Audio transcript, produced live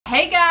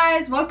Hey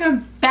guys,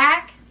 welcome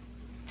back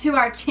to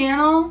our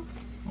channel.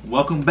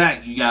 Welcome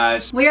back, you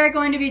guys. We are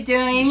going to be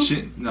doing...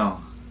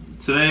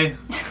 Today,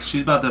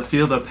 she's about to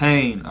feel the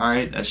pain,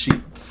 alright?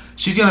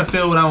 She's gonna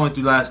feel what I went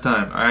through last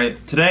time,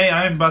 alright? Today,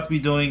 I'm about to be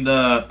doing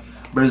the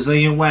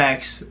Brazilian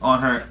wax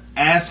on her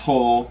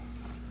asshole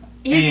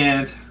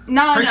and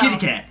her kitty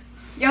cat.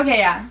 Okay,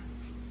 yeah.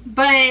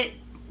 But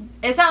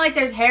it's not like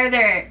there's hair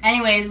there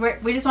anyways.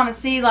 We just want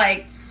to see,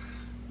 like,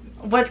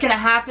 what's gonna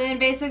happen,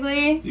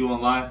 basically. You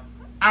wanna lie?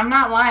 I'm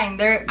not lying.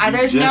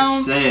 There's you no...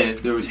 just said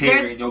there was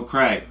hair in your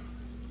crack.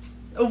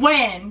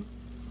 When?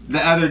 The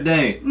other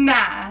day.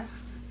 Nah.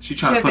 She's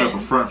trying to put up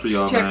a front for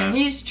y'all, man.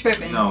 He's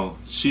tripping. No,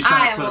 she's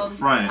trying to put up a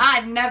front.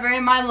 I'd never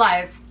in my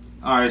life.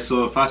 Alright,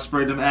 so if I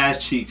spread them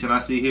ass cheeks and I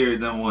see hair,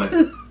 then what?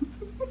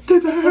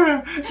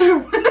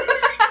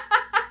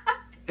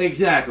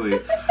 Exactly.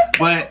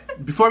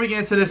 But before we get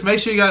into this, make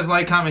sure you guys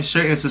like, comment,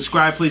 share, and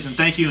subscribe, please, and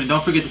thank you. And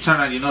don't forget to turn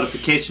on your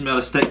notification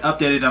bell to stay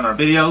updated on our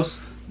videos.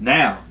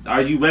 Now,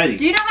 are you ready?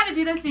 Do you know how to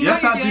do this? Do you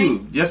yes, know what you're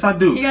doing? Yes, I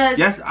do. Because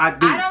yes, I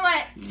do. I don't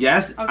let...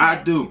 Yes, okay.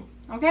 I do.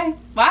 Okay.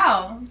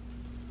 Wow.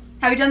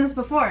 Have you done this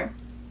before?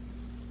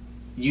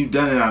 You've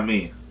done it on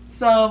me.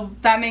 So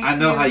that makes I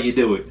know how you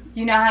do it.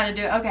 You know how to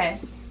do it?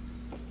 Okay.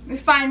 We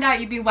find out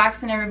you be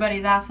waxing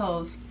everybody's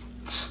assholes.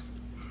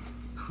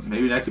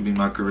 Maybe that could be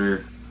my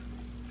career.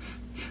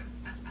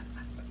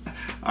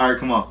 Alright,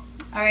 come on.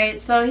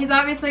 Alright, so he's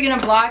obviously going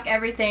to block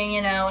everything,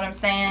 you know what I'm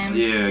saying?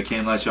 Yeah, I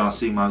can't let y'all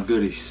see my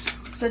goodies.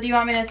 So do you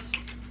want me to...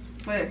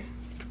 Wait.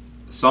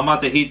 So I'm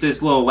about to heat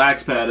this little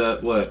wax pad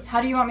up. What?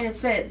 How do you want me to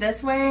sit?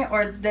 This way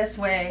or this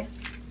way?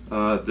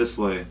 This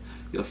way.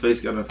 Your face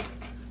gotta...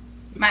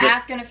 My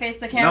ass gonna face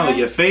the camera? No,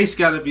 your face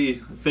gotta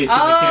be facing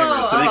the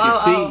camera so they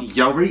can see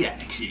your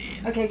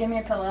reaction. Okay, give me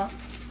a pillow.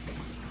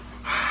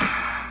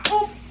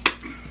 Oh.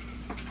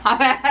 My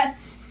bad.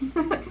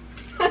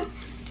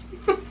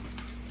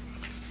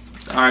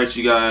 Alright,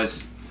 you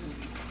guys.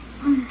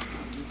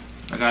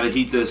 I gotta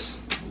heat this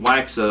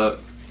wax up.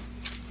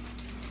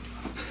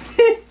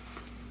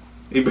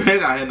 You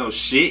better not have no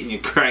shit in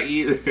your crack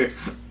either.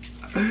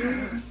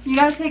 You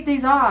gotta take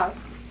these off.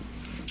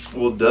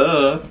 Well,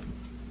 duh.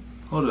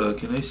 Hold up,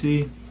 can they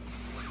see?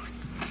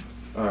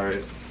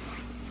 Alright.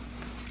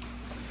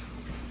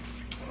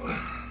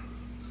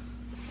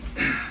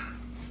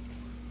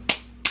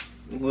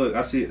 Look,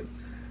 I see it.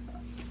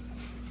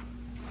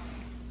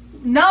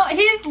 No,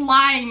 he's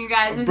lying, you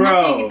guys.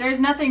 There's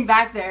nothing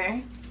back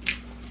there.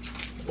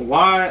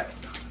 Why?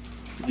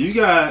 You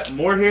got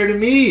more hair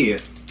than me.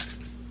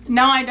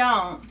 No, I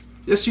don't.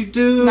 Yes, you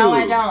do. No,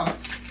 I don't.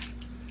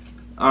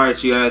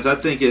 Alright, you guys, I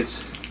think it's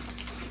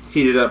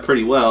heated up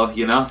pretty well,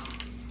 you know?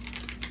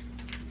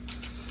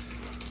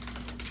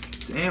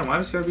 Damn, why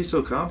does it gotta be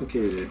so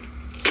complicated?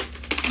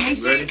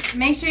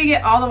 Make sure you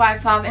get all the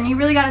wax off, and you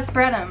really gotta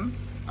spread them.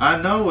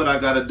 I know what I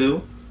gotta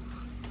do.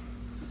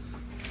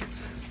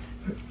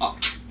 Oh,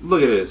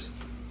 look at this.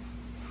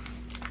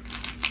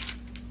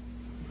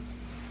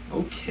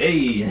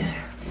 Okay.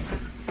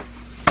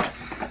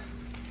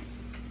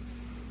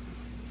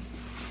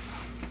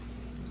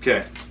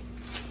 Okay.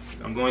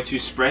 I'm going to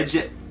spread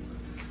it.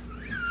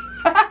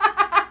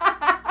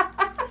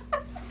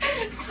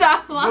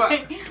 Stop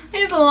lying. What?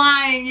 He's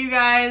lying, you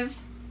guys.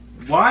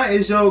 Why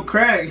is your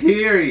crack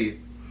hairy?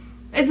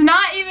 It's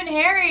not even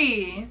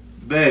hairy.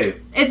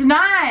 Babe. It's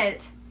not.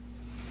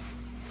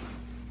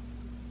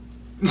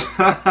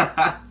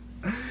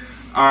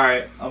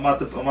 Alright, I'm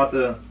about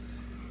to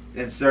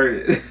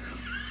insert it.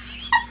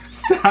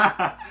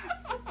 Stop.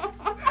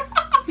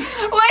 Wait,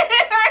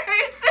 it hurts.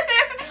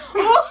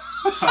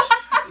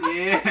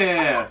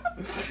 Yeah.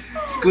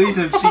 Squeeze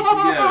them cheeks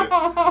together.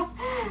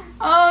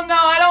 Oh no,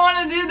 I don't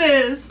want to do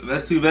this.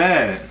 That's too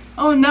bad.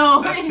 Oh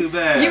no. That's too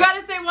bad. You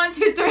gotta say 1,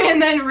 2, 3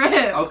 and then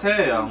rip.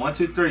 Okay, 1,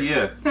 2, 3,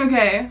 yeah.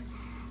 Okay.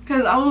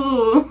 Cause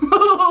oh.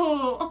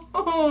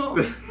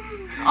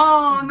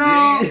 Oh no.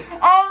 Yeah.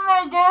 Oh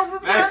my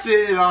gosh. That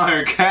shit is on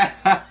her crack.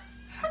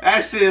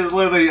 That shit is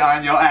literally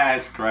on your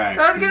ass crack.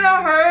 That's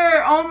gonna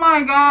hurt. Oh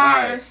my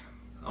gosh. Right.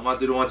 I'm about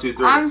to do the 1, 2,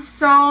 3. I'm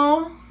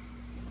so...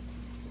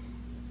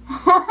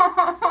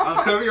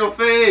 Uncover your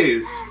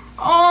face.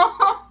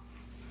 Oh.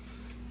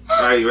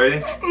 Are you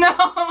ready?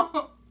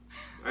 No.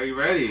 Are you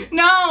ready?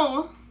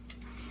 No.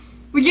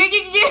 What? What?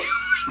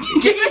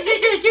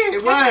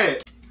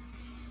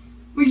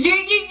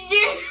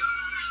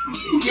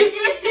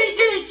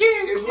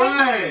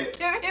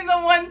 Give me the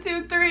 1,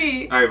 2,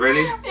 3. Alright,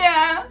 ready?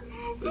 Yeah.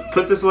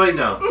 Put this light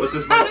down. Put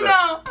this light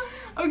down.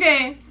 No.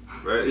 Okay.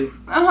 Ready?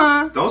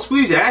 Uh-huh. Don't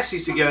squeeze your ass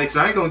cheeks together because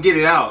I ain't gonna get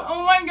it out.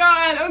 Oh my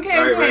god. Okay.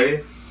 Alright, okay.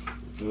 ready?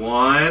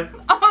 1,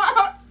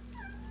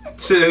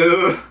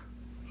 2,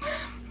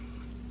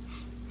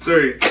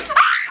 3.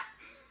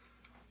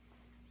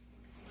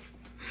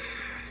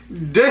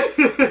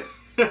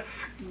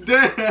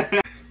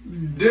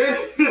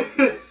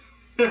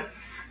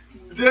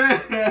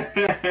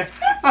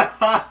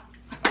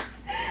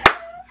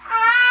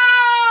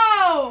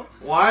 Ow!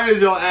 Why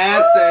is your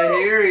ass that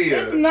hairy?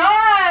 It's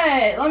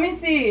not. Let me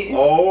see.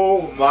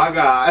 Oh my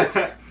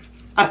god.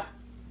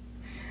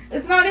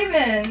 It's not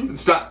even.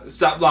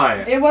 Stop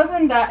lying. It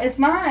wasn't that. It's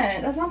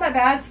not. That's not that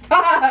bad.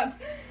 Stop.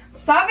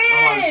 Stop it.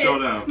 I want to show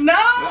them. No.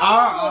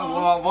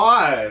 Well,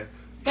 why?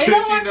 They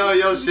Because don't you know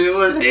your shit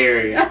was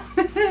hairy.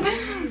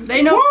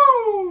 They know.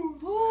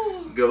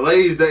 Woo!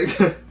 Glaze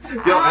that.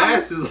 Your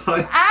ass is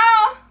like.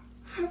 Ow!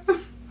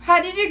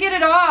 How did you get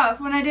it off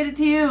when I did it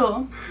to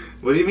you?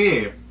 What do you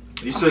mean?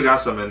 You still got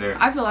some in there.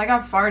 I feel like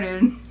I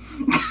farted.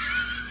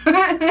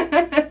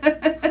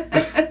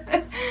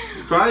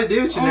 You probably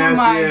did what you nasty Oh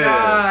my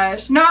ass.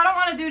 gosh. No, I don't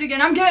want to do it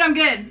again. I'm good. I'm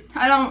good.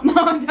 I don't. No,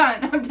 I'm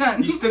done. I'm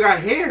done. You still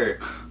got hair.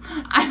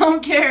 I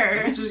don't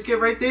care. You just get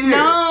right there.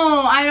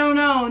 No, I don't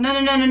know. No.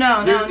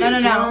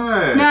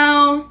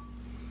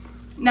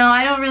 No,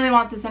 I don't really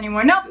want this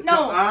anymore. No.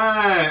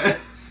 Alright.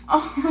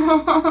 Oh,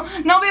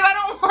 no, babe, I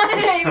don't want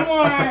it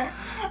anymore.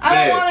 I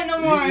don't want it no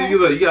more.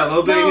 You got a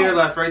little bit of hair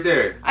left right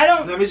there. I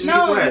don't. Let me just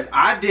get the rest.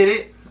 I did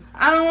it.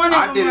 I don't want it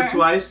no I did more. it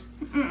twice.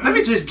 Let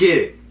me just get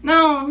it.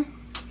 No.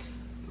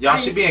 Y'all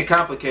should being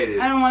complicated.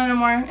 I don't want it no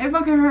more. It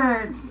fucking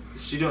hurts.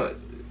 She doing.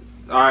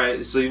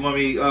 Alright, so you want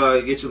me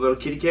get your little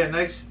kitty cat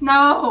next?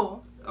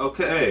 No.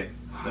 Okay.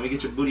 Let me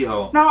get your booty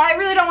hole. No, I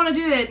really don't want to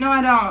do it. No,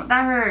 I don't.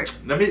 That hurt.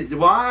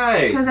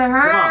 Why? Because it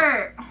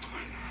hurt.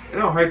 It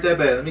don't hurt that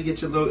bad. Let me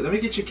get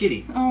your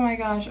kitty. Oh my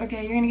gosh.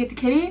 Okay, you're gonna get the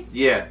kitty?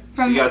 Yeah.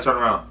 So you gotta turn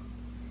around.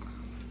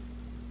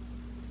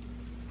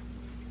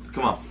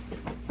 Come on.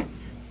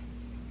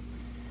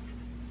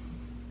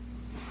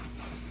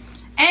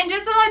 And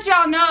just to let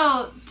y'all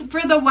know,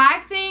 for the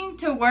waxing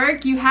to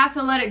work, you have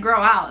to let it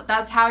grow out.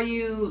 That's how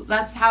you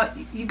go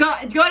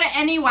to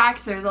any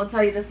waxer, they'll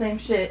tell you the same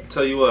shit.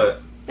 Tell you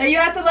what. That you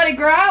have to let it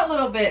grow out a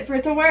little bit for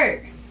it to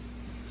work.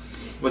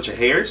 What, your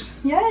hairs?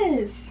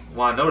 Yes.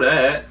 Well, I know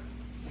that.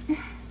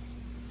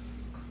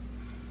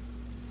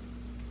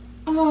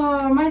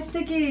 Oh, my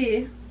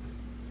sticky.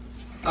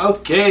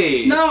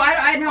 Okay. No,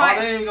 I know. Oh,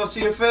 they ain't even gonna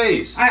see your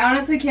face. I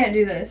honestly can't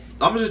do this.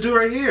 I'm gonna just do it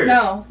right here.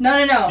 No.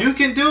 You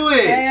can do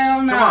it.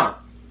 Hell no. Come on.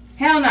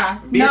 Hell no.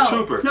 Be a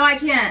trooper. No, I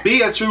can't.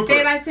 Be a trooper.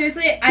 Babe, I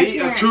seriously, I can't. Be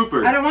a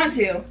trooper. I don't want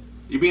to.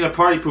 You're being a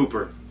party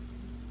pooper.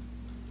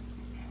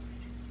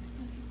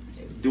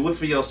 Do it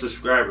for your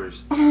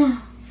subscribers.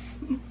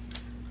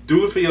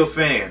 Do it for your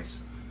fans.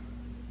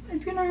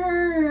 It's gonna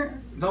hurt.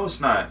 No, it's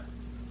not.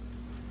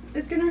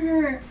 It's gonna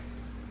hurt.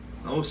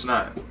 No, it's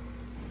not.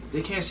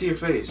 They can't see your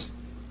face.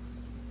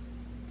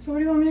 So what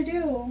do you want me to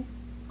do?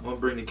 I'm gonna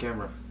bring the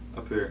camera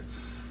up here.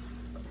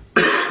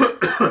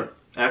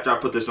 After I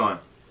put this on.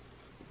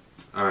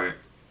 Alright.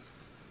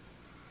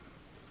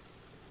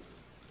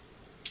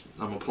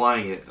 I'm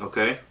applying it,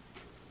 okay?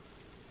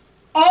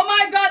 Oh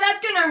my god,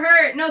 that's gonna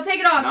hurt. No, take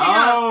it off. Take it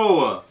off.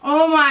 No!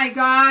 Oh my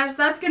gosh,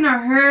 that's gonna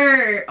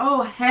hurt.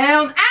 Oh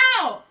hell.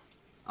 Ow!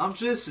 I'm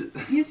just...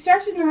 You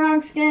stretching the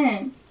wrong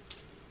skin.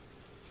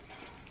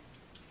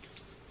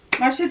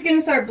 My shit's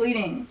gonna start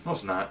bleeding. No,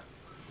 it's not.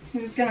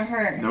 Cause it's gonna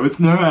hurt. No, it's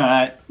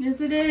not. Yes,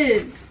 it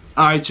is.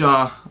 Alright,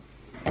 y'all.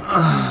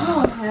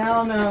 Oh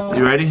hell no.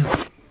 You ready?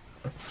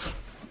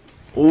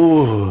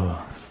 Ooh.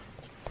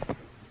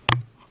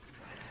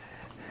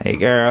 Hey,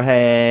 girl,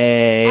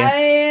 hey.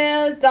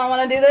 I don't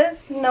want to do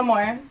this no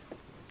more.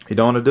 You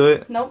don't want to do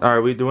it? Nope.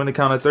 Alright, we doing the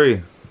count of 3.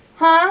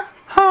 Huh?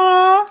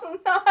 Huh?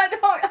 No, I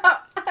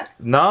don't.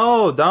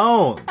 No,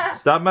 don't.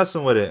 Stop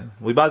messing with it.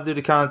 We about to do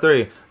the count of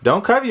 3.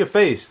 Don't cover your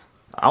face.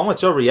 I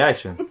want your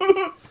reaction.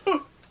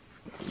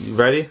 You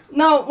ready?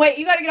 No, wait,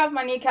 you gotta get off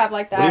my kneecap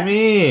like that. What do you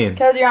mean?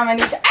 Because you're on my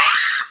kneecap.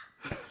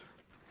 Ah!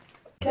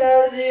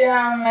 Because you're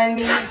on my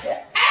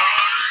kneecap.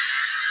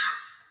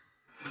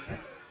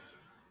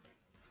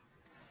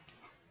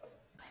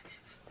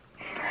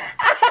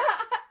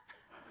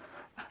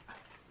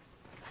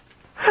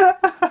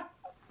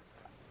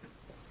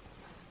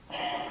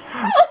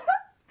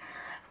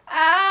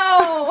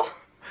 Ow!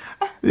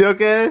 You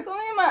okay? It's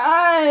only in my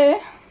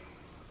eye.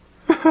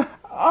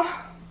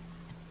 Oh.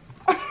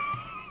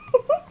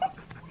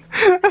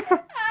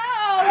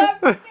 Ow,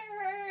 that fucking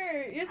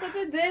hurt. You're such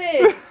a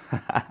dick.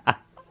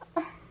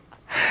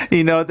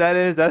 You know what that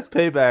is? That's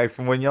payback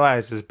from when your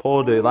ass just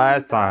pulled it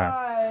last time.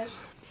 Gosh.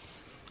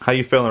 How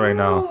you feeling right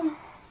now? Ooh.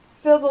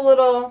 Feels a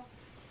little,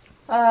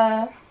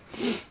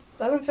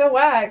 doesn't feel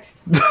waxed.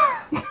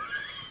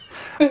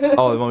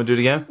 Oh, you want me to do it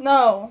again?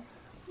 No.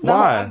 No,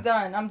 Why? I'm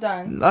done. I'm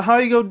done. How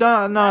you go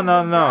done? No.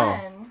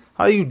 Done.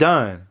 How you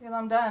done? Because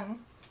I'm done.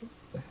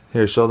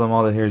 Here, show them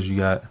all the hairs you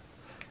got.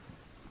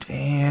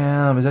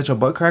 Damn, is that your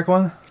butt crack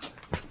one?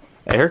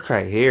 Hey, her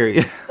crack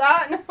hairy.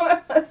 Stop.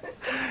 No.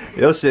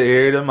 Your shit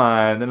hairy than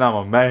mine, then I'm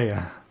a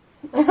man.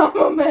 I'm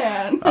a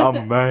man. I'm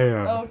a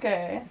man.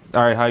 Okay.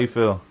 Alright, how you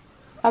feel?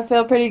 I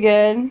feel pretty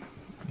good.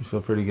 You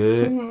feel pretty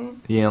good? Mm-hmm.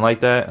 You didn't like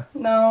that?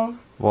 No.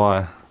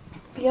 Why?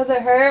 Because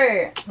it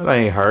hurt. That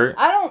ain't hurt.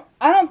 I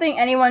don't think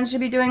anyone should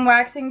be doing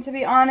waxing, to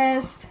be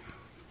honest.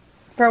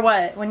 For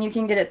what? When you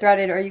can get it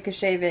threaded or you can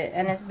shave it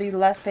and it'd be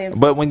less painful.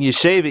 But when you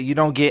shave it, you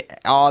don't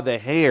get all the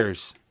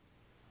hairs.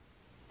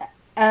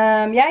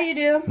 Yeah, you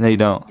do. No, you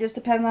don't. Just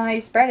depends on how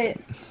you spread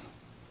it.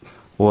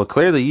 Well,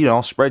 clearly you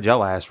don't spread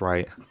your ass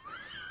right.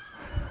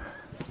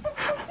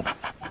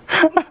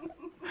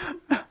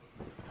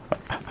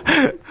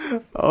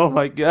 Oh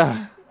my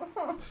god.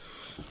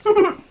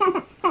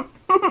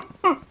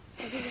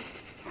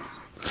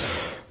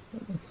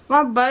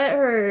 My butt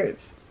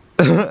hurts.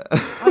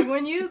 Like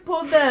when you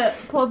pulled that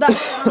on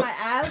my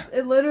ass,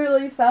 it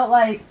literally felt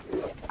like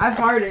I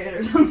farted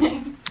or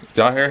something.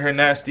 Y'all hear her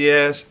nasty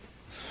ass?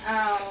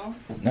 Ow.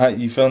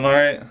 You feeling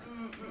alright?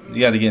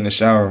 You gotta get in the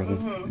shower.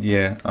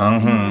 Yeah.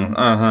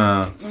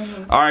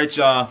 Alright,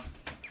 y'all.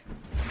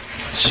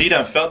 She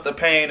done felt the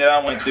pain that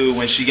I went through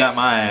when she got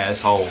my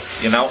asshole,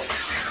 you know?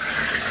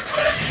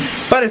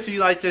 But if you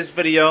like this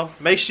video,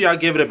 make sure y'all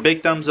give it a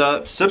big thumbs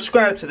up,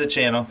 subscribe to the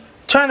channel,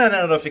 turn on the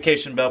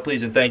notification bell,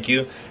 please and thank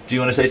you. Do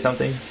you want to say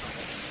something?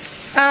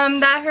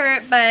 That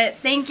hurt, but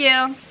thank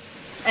you.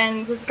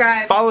 And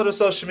subscribe. Follow the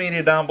social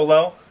media down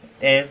below,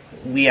 and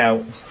we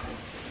out.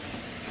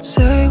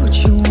 Say what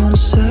you wanna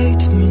say.